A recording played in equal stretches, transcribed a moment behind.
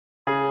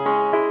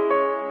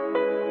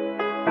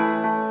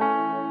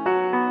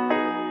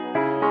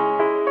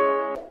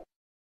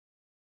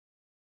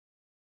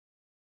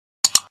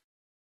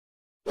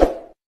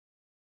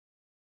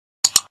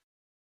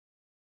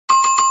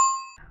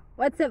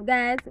What's up,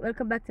 guys?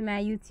 Welcome back to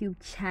my YouTube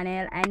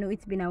channel. I know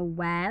it's been a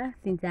while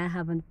since I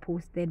haven't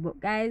posted,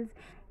 but guys,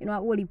 you know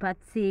what, all heap of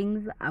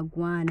things are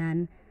going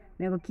on.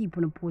 I'm gonna keep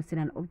on posting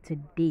and up to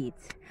date.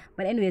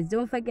 But anyways,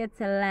 don't forget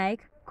to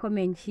like,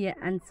 comment, share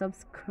and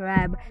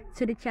subscribe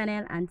to the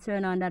channel and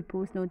turn on that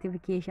post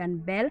notification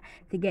bell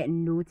to get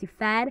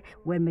notified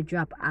when we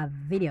drop a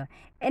video.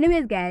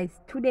 Anyways, guys,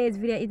 today's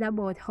video is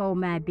about how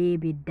my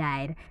baby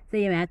died. So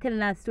yeah, I'm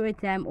telling a story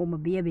time how my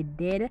baby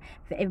died.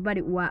 For everybody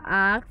who are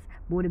asked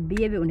about the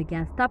baby, when you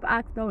can stop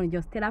asking now and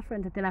just tell a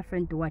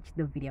friend to watch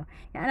the video.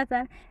 You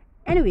understand?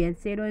 Anyways,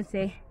 so you don't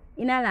say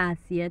in our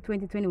last year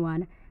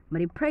 2021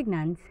 I'm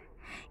pregnant.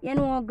 You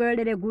know, girl,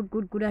 that a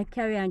good I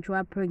carry on through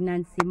a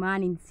pregnancy,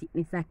 man, in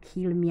sickness, I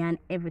kill me and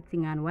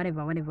everything and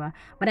whatever.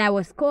 But I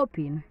was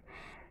coping.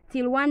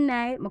 Till one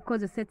night, my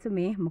cousin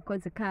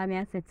called me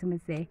and said to me,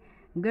 say,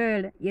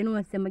 girl, you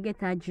know, say, I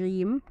get a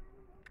dream.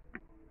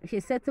 She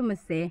said to me,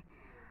 say,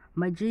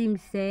 my dream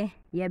say,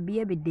 your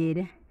baby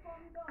dead.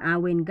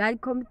 And when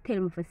God come tell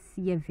me for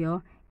save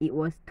you, it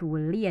was too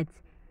late.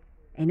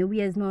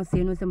 Anyways, no, say,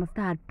 you know, so I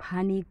start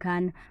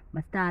panicking,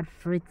 I start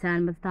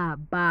fretting, I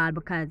start bad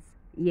because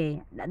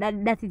yeah,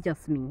 that is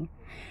just me.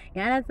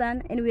 You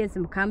understand? Anyways,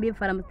 I can't be a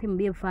father, I'm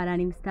be a father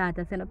and him start.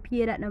 I said,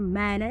 pay that no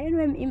man. And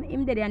anyway,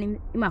 him there and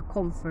him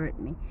comfort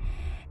me.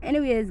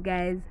 Anyways,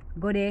 guys,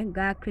 go there,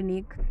 go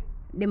clinic.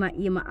 They might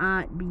hear my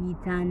heartbeat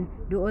and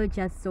do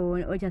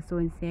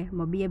ultrasound say,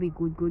 my baby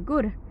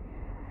good.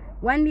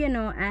 One day, you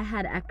know, I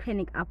had a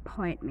clinic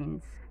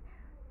appointment.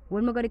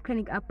 When I got the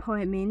clinic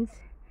appointment,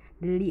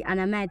 and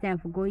at my time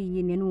for go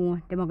in, you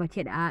know, they might go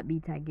check the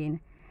heartbeat again.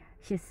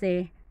 She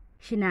say,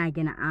 she not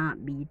getting a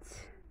heartbeat,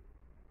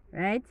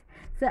 right?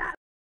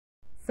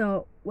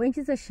 So when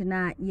she said she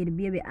not hear the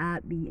baby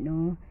heartbeat, you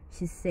know,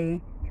 she say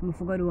she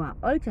forgot to do an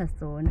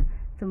ultrasound.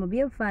 So my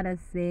baby father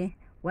say,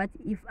 what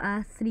if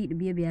I sleep, the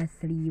baby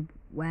asleep?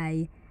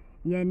 Why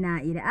you're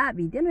not hear the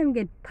heartbeat? Then we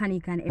get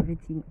panic and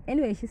everything.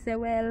 Anyway, she said,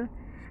 well,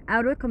 I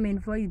would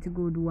recommend for you to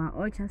go do an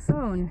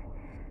ultrasound.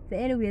 So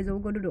anyways, we'll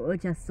go do the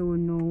ultrasound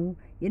now.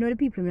 You know the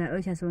people in the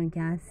ultrasound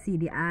can see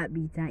the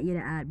heartbeat and hear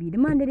the heartbeat. The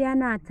man they are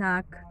not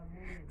talk.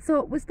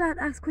 So we start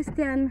ask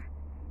question.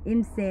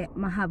 Him say,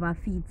 I have a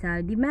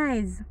fetal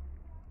demise.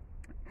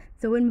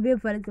 So when my baby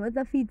father say, what's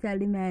a fetal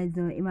demise?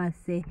 He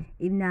must say,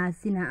 if not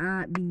see a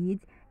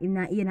heartbeat, if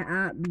not hear a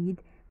heartbeat,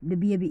 the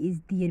baby is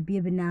dead,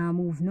 baby now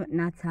move, nothing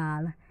at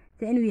all.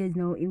 So anyways,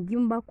 now him give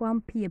him back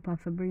one paper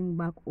for bring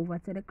back over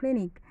to the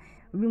clinic.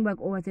 Bring back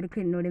over to the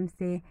clinic now, them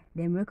say,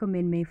 them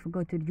recommend me to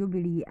go to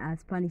Jubilee as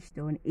Spanish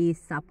Town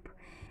ASAP.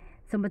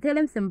 So I tell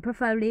them some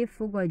preferably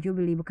for go to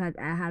Jubilee because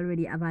I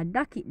already have a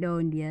docket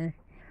down there.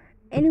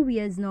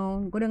 Anyways,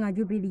 now, go down to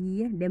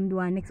Jubilee, them do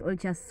a next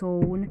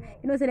ultrasound.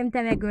 You know, so them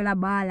time a girl a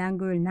ball and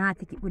girl not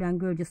take it good and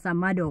girl just a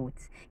mad out.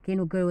 You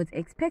know, girl was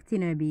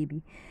expecting her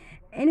baby.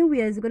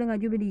 Anyways, go down to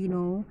Jubilee, you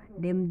know,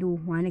 them do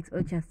one next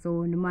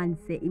ultrasound. The man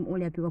say him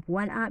only pick up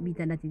one heartbeat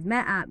and that is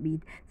my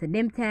heartbeat. So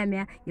them time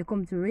yeah, you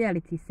come to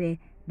reality say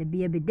the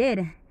baby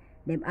dead.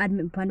 Them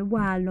admit upon the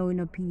wall now, you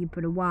know,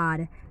 people, the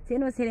ward. So, you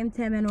know, say them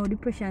time, you know,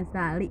 depression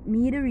start. Like,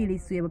 me, they really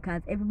swear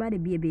because everybody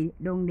baby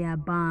down there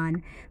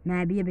born.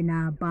 My baby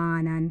now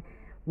born and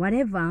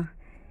whatever.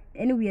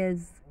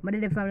 Anyways, my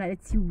dad from like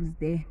the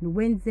Tuesday, the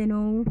Wednesday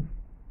now,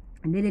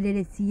 and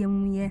they see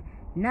him here.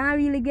 Now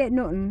really get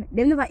nothing.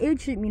 Them never ill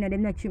treat me, no,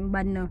 them not treat me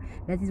bad now.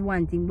 That is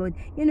one thing. But,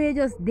 you know, you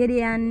just did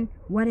it and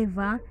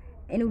whatever.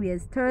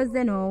 Anyways,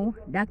 Thursday now,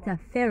 Dr.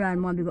 Ferran,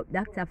 mom big up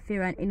Dr.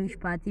 Ferran in which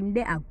part him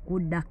they a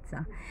good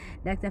doctor.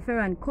 Dr.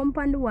 Ferran come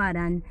on the ward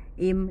and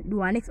him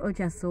do a next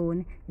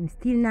ultrasound. Him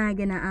still not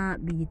gonna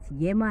heartbeat.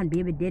 Yeah man,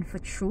 baby dead for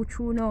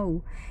true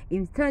now.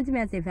 Him turned to me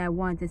and said if I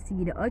want to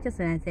see the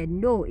ultrasound. I said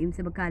no. Him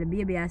said because the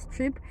baby has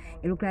strip.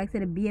 It look like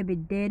the baby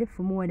dead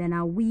for more than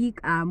a week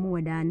or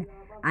more than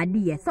a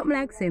day. Something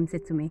like so him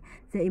said to me.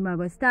 So him are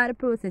gonna start the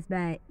process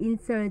by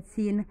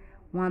inserting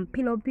one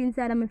pillow up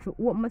inside of me for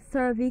open my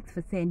cervix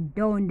for send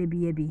down the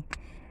baby.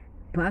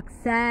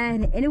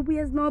 Backside.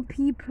 Anyways, no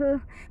people.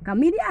 Because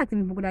me they asked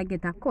him if I could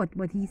get a cut.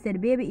 But he said the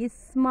baby is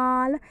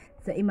small.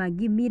 So he might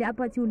give me the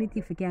opportunity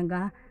if I can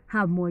go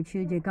have more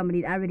children. Because I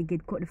did already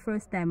get cut the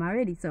first time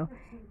already. So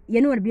you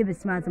know the baby is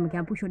small so I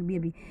can push out the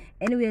baby.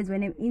 Anyways,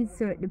 when I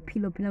insert the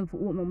pillow up in them for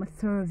open my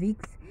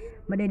cervix,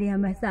 but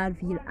then I start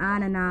feel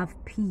on and off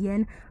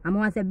pain. I'm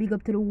going to say big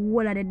up to the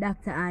whole of the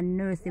doctor and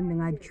nurse them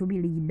at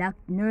Jubilee.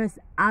 Nurse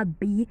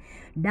Abby,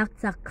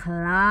 Dr.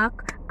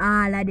 Clark,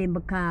 all of them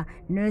because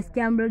Nurse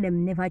Campbell,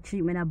 them never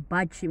treat me a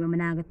bad treatment. I'm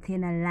not going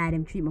to tell a lie,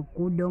 them treat me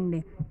good down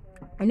there.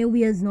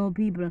 Anyways, no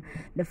people.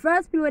 The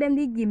first pill them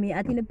they give me,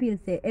 I think the pill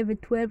say every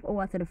 12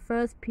 hours. So the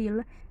first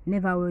pill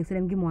never works. So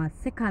them give me a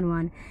second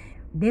one.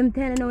 Them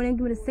telling now them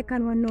give me the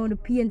second one now. The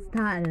pain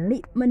start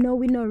lit me now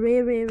with no ray.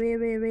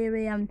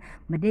 And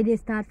my daddy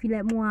start feel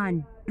like more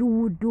and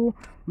do.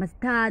 I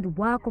start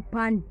walk up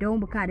and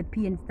down because the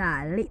pain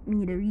start lit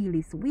me the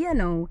really so we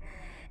know.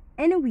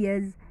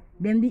 Anyways,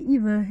 them they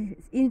even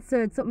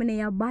insert something in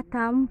your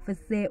bottom for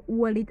say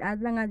hold it as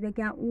long as you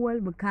can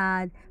hold,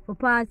 because for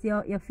pass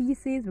your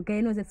feces, because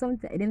you know say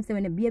sometimes them say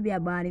when the baby are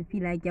born they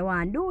feel like you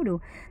want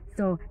do.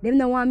 So them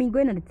don't want me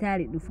going on the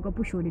toilet to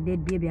push out the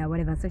dead baby or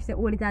whatever. So she say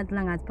hold it as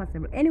long as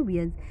possible.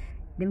 Anyways,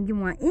 them give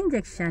me one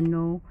injection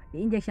now.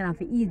 The injection have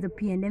to ease the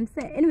pain. Them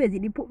say anyways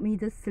they put me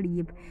to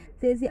sleep.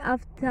 So you see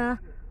after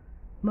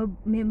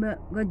me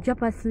go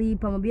drop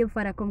asleep and my baby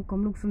father come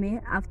look for me.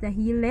 After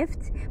he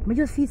left, I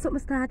just feel something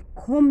start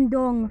come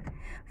down.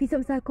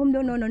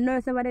 No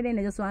nurse over there,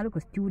 I just want to look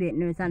a student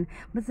nurse, and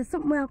but say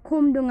something will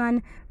come down,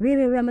 and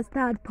really I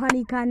start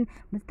panic and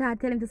I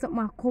start telling them something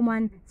will come,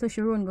 and so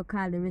she run go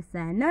call the rest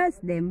of the nurse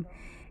them.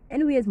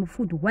 Anyways, my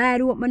foot wide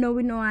open now,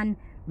 we know, and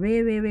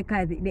really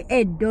cause the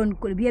head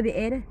don't, the baby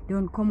head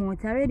don't come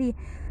out already.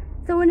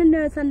 So when the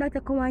nurse and doctor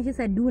come and she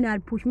said, do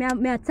not push. Me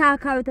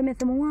attack her out and I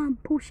said, I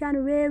want push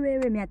and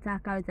me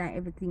attack her out and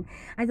everything.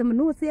 I said,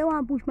 no, say I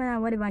want push man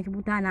and whatever, and she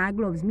put on her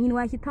gloves.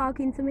 Meanwhile she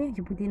talking to me,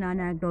 she put in on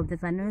her gloves.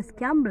 That's a nurse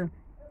Campbell.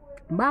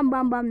 Bam,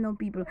 no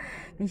people.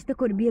 And she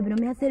took out the baby.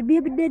 And I said,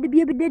 baby dead, the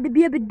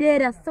baby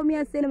dead. So me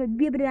I said, the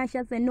baby dead. And she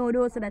said, no,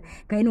 so that,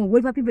 because you know,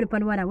 what for people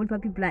upon water, what for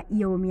people are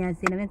here with me and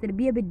saying, I said, the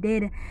baby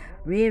dead.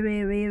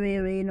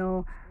 You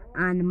know.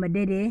 And my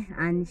daddy,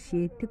 and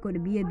she took out the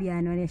baby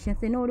and she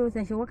said, no, those,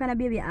 and she, what kind of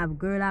baby I have,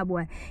 girl or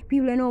boy?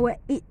 People know what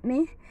hit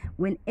me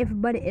when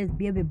everybody else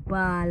baby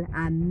ball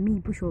and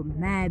me push out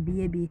my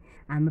baby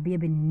and my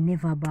baby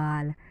never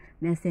ball.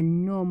 And I said,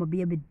 no, my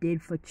baby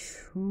dead for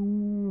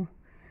true.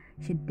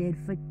 She dead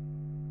for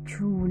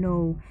true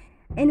now.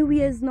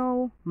 Anyways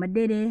now, my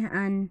daddy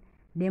and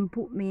them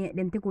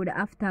take out the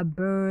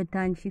afterbirth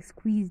and she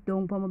squeezed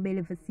down for my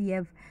belly for see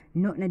if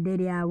nothing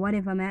dead or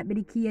whatever might be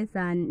the case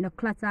and no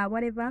clot or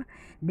whatever.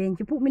 Then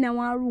she put me in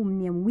one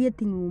room named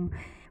waiting room.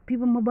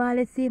 People my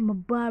ball say my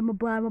ball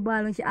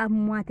when she have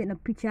me want to take a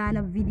picture and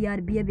a video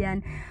of the baby,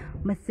 and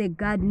I say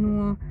God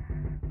no.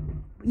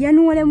 You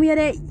know them way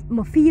there,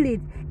 I feel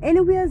it.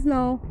 Anyways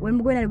now, when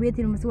I go in the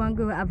waiting room, I see one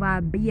girl have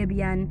a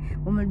baby, and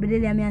when I be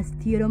there, I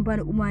stay down for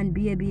the woman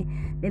baby.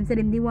 Them say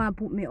them they want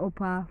to put me up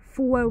a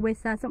 4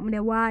 West or something they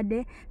want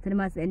there. So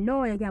them say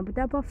no, you can't put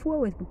up a 4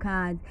 West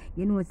because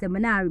you know say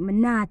I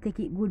not take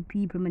it good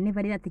people. I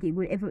never did take it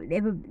good.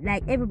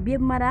 Every baby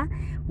mother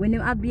when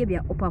them have baby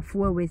up a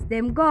 4 West,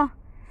 them go.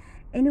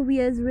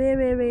 Anyways,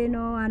 you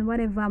know, and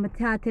whatever, I'm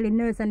start telling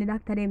nurse and the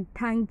doctor them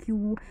thank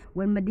you.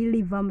 When I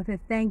deliver, I say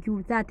thank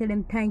you. Start telling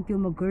them thank you.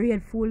 I'm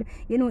grateful.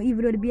 You know,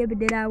 even though the baby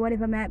dead or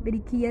whatever might be the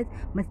case,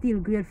 I'm still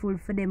grateful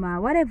for them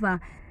or whatever.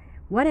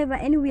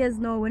 Anyways,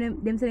 now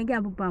when them say they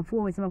can't put on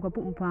 4 West, I'm going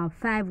to put on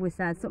 5 West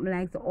or something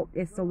like so up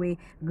there so way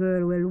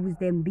girl will lose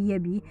them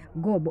baby.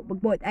 Go,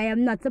 but I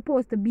am not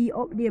supposed to be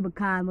up there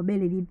because my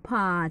belly did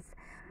pass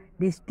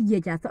the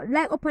stage. So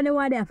like up on the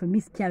water for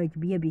miscarriage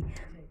baby.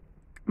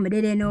 But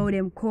they know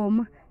them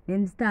come,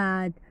 them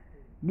start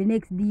the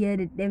next day,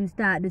 them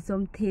start do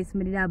some tests,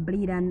 me did that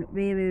bleed and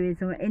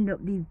so I end up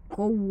they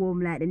go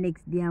home like the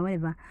next day and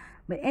whatever.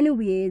 But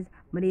anyways,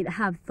 I did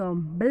have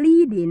some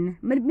bleeding.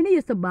 I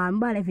used to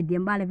ball every day,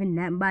 ball every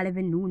night, ball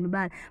every noon,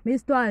 I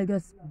used to all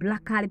just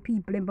block all the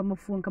people from my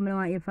phone coming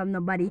on here from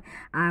nobody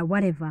or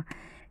whatever.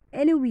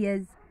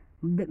 Anyways,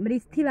 but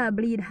still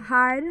bleed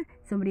hard,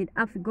 somebody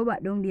have to go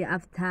back down there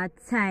after a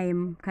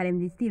time, because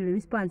them still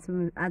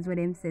responsible as what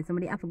them say.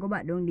 Somebody have to go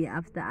back down there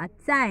after a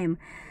time.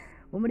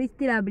 When they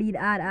still bleed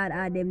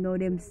hard, them know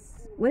them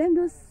when them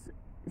just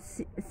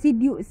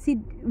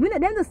when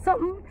them do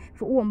something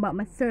for one back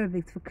my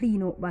cervix for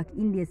clean up back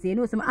in there. So you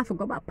know some have to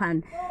go back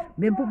pan.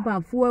 Them put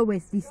on 4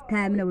 West this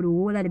time now with the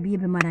whole of the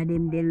baby mother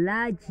them. The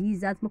Lord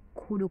Jesus, my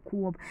could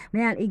cope up.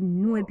 I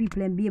ignore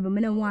people and baby.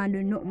 I don't want to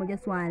do nothing. I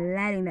just want to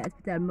lie in the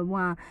hospital. I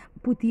want to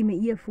put in my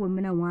earphone.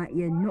 I don't want to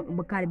hear nothing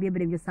because the baby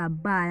them just a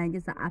bad and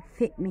just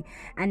affect me.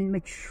 And me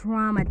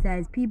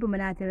traumatized. People me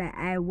not tell like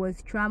I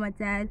was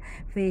traumatized.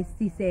 For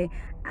say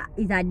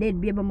is a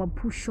dead baby I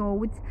push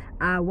out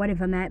or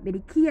whatever might be the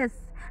case.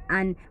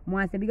 And I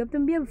want to big up to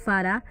my baby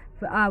father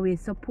for always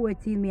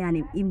supporting me,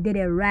 and him did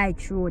it right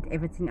throughout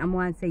everything. I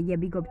want to say yeah,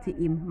 big up to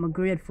him. I'm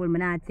grateful. I'm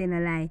not telling a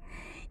lie.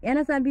 You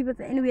understand people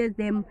say anyways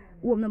them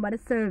open up the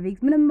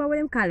cervix. I remember what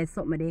them call it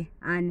something there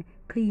and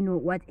clean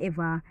out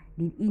whatever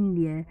did in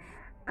there.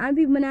 And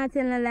people not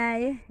telling a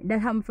lie.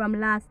 That happened from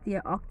last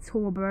year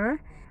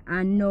October.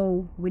 And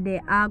now with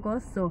the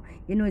August, so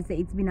you know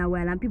it's been a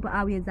while, and people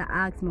always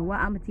ask me what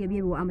happened to your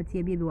baby, what happened to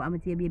your baby, what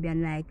happened to your baby,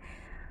 and like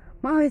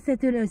I always said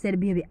to them, said the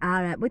baby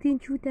alright, but in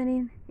truth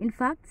and in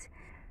fact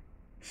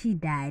she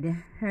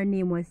died. Her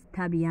name was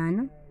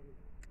Tabian.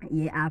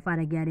 Yeah, our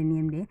father gave the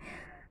name there,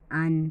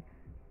 and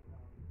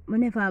I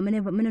never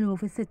know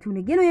if I said to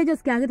them, you know, you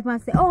just can't get up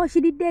and say, oh, she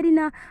did dead in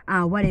her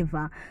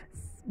whatever.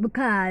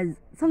 Because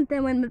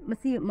sometimes when I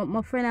see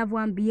my friend have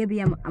one baby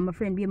and my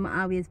friend baby,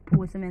 I always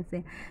post them and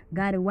say,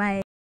 God,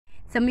 why?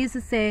 Some used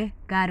to say,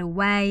 God,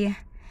 why?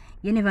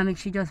 You never make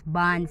she just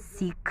born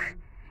sick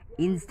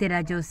instead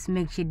of just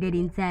make she dead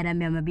inside of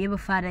me. My baby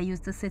father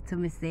used to say to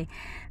me, say,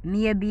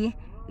 maybe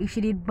if she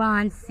did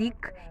born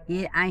sick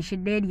and she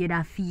dead, you'd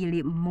have feel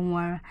it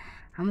more.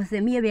 I'm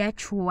say maybe I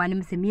true and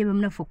I'm say maybe I'm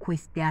not for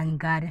question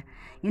God.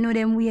 You know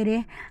them way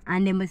there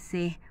and them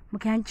say we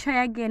can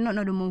try again, not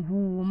no more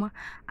home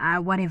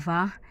or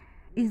whatever.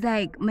 It's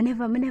like me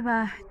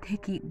never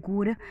take it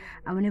good.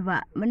 I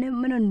never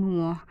don't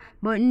know.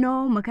 But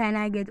now I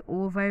kinda get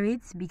over it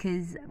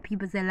because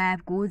people say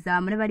life goes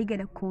on. I never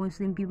get a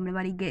counseling, people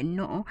never get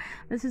no.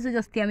 This is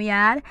just tell me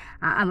hard.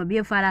 I'm a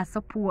be father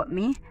support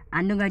me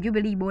and don't got you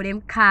believe about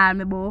them call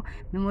me about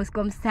me must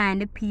come sign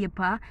the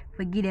paper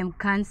for give them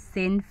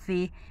consent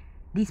for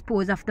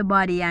dispose of the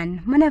body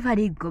and I never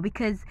did go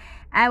because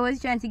I was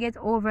trying to get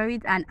over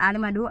it and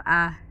all I do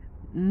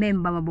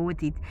remember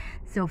about it.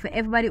 So for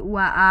everybody who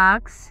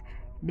asks,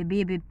 the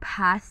baby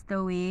passed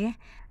away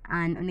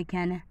and you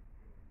can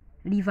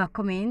leave a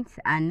comment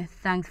and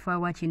thanks for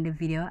watching the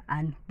video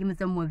and give me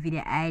some more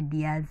video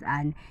ideas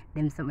and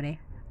them somebody.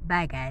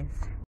 Bye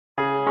guys.